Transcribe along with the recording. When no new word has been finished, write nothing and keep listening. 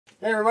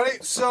Hey everybody,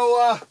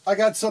 so I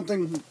got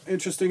something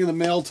interesting in the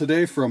mail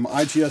today from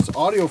IGS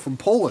Audio from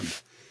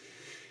Poland.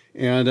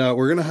 And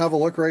we're going to have a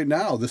look right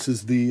now. This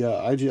is the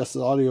IGS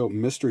Audio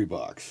mystery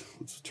box.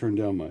 Let's turn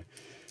down my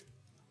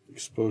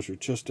exposure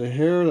just a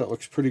hair. That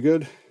looks pretty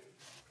good.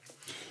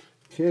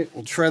 Okay,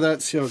 we'll try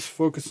that, see how it's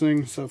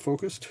focusing. Is that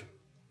focused?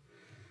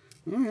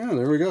 Oh yeah,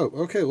 there we go.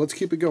 Okay, let's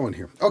keep it going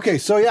here. Okay,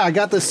 so yeah, I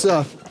got this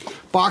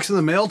box in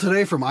the mail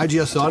today from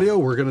IGS Audio.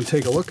 We're going to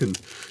take a look and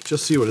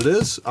just see what it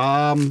is.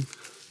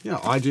 Yeah,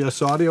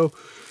 IGS Audio,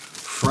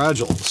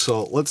 Fragile.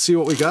 So let's see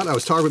what we got. I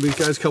was talking with these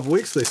guys a couple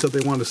weeks. They said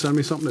they wanted to send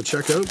me something to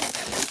check out.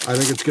 I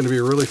think it's going to be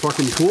really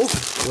fucking cool.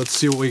 Let's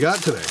see what we got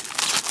today.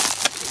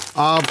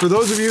 For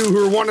those of you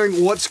who are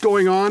wondering what's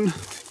going on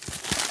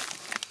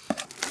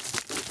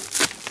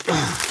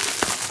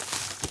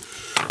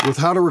with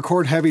how to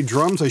record heavy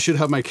drums, I should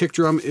have my kick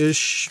drum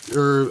episode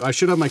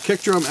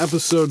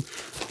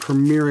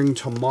premiering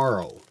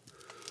tomorrow.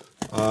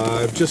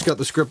 I've just got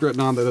the script written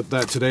on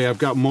that today. I've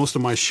got most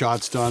of my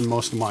shots done,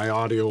 most of my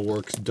audio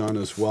work's done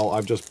as well.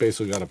 I've just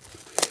basically got to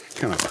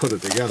kind of put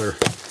it together.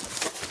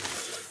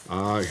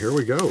 Here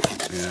we go.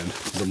 And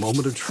the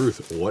moment of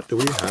truth. What do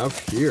we have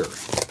here?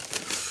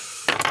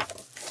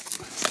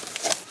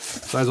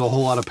 Besides a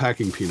whole lot of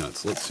packing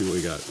peanuts. Let's see what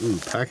we got. Ooh,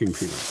 packing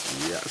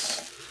peanuts.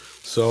 Yes.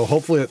 So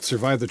hopefully it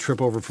survived the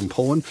trip over from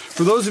Poland.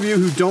 For those of you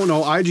who don't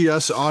know,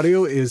 IGS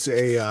Audio is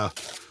a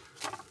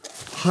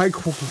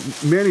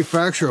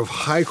manufacturer of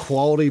high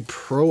quality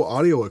pro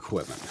audio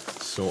equipment.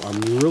 So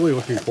I'm really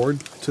looking forward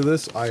to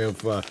this. I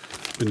have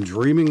been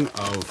dreaming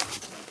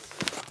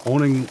of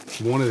owning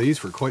one of these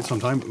for quite some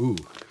time. Ooh,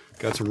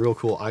 got some real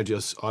cool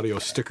IGS Audio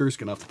stickers.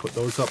 Gonna have to put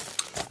those up.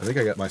 I think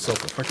I got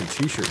myself a fucking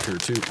t-shirt here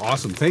too.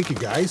 Awesome, thank you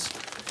guys.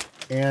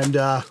 And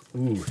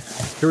ooh,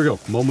 here we go,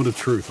 moment of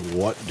truth.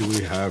 What do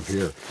we have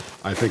here?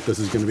 I think this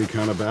is gonna be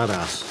kind of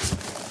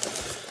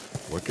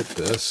badass. Look at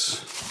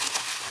this.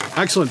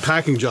 Excellent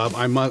packing job,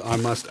 I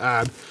must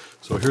add.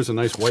 So here's a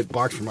nice white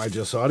box from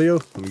IGS Audio.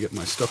 Let me get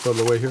my stuff out of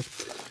the way here.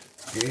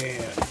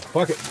 And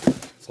fuck it.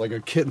 It's like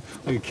a kid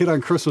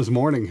on Christmas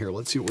morning here.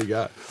 Let's see what we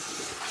got.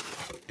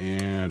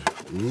 And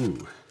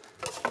ooh,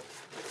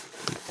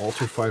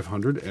 Alter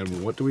 500.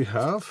 And what do we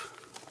have?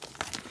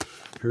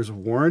 Here's a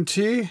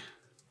warranty.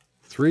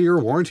 3-year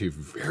warranty.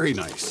 Very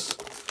nice.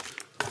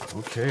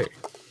 Okay.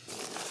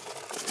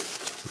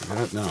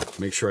 Now,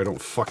 make sure I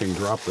don't fucking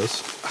drop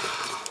this.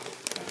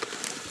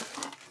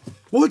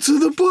 What's in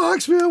the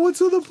box, man?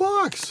 What's in the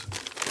box?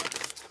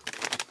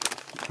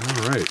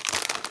 All right.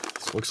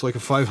 This looks like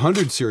a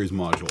 500 series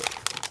module.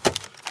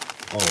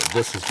 Oh,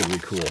 this is going to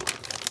be cool.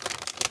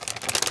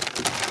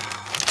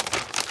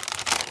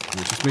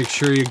 And just make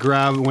sure you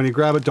grab, when you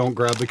grab it, don't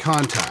grab the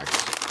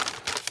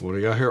contacts. What do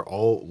we got here?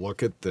 Oh,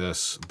 look at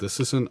this. This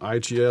is an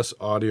IGS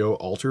Audio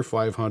Alter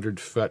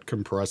 500 FET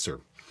compressor.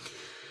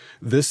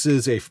 This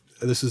is a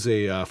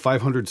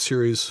 500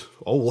 series.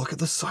 Oh, look at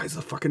the size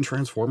of the fucking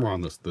transformer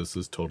on this. This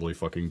is totally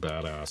fucking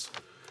badass.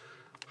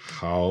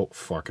 How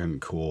fucking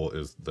cool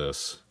is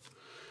this?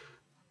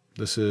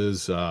 This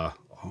is oh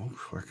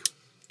fuck.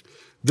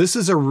 This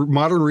is a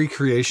modern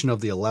recreation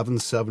of the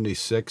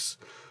 1176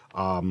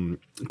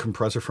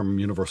 compressor from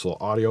Universal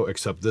Audio,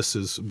 except this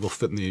will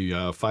fit in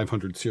the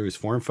 500 series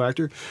form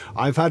factor.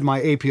 I've had my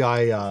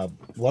API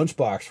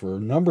lunchbox for a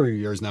number of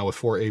years now with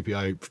 4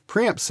 API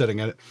preamps sitting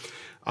in it.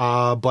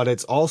 But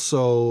it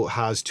also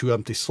has 2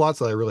 empty slots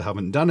that I really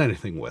haven't done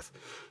anything with.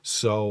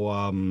 So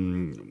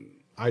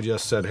I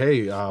just said,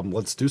 hey,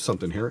 let's do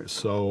something here.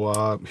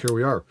 So here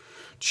we are.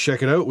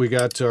 Check it out. We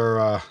got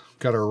our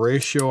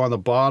ratio on the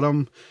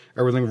bottom,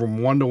 everything from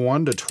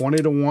 1:1 to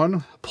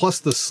 20:1, plus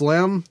the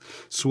slam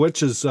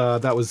switch is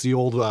that was the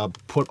old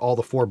put all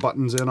the 4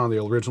 buttons in on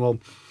the original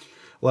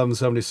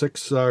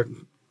 1176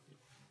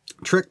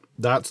 trick.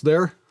 That's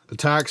there.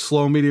 Attack,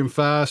 slow, medium,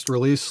 fast,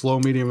 release, slow,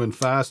 medium, and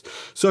fast.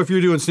 So if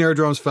you're doing snare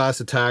drums, fast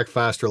attack,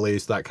 fast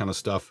release, that kind of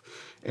stuff.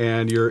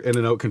 And your in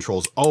and out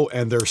controls. Oh,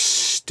 and they're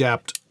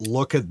stepped.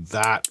 Look at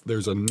that.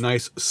 There's a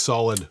nice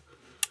solid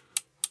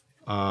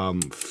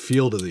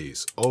feel to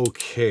these.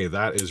 Okay,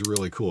 that is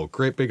really cool.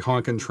 Great big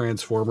honking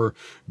transformer.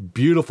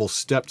 Beautiful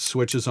stepped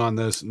switches on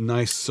this.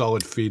 Nice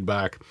solid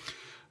feedback.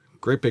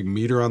 Great big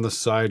meter on the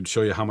side,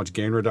 show you how much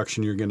gain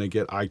reduction you're going to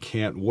get. I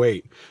can't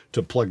wait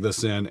to plug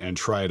this in and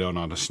try it out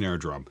on a snare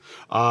drum.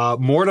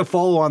 More to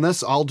follow on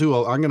this. I'm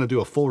going to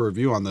do a full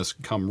review on this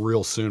come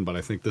real soon, but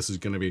I think this is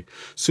going to be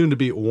soon to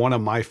be one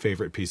of my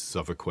favorite pieces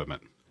of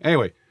equipment.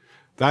 Anyway,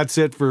 that's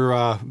it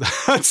for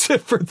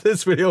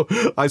this video.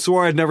 I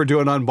swore I'd never do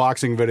an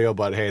unboxing video,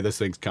 but hey, this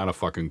thing's kind of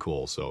fucking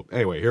cool. So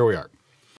anyway, here we are.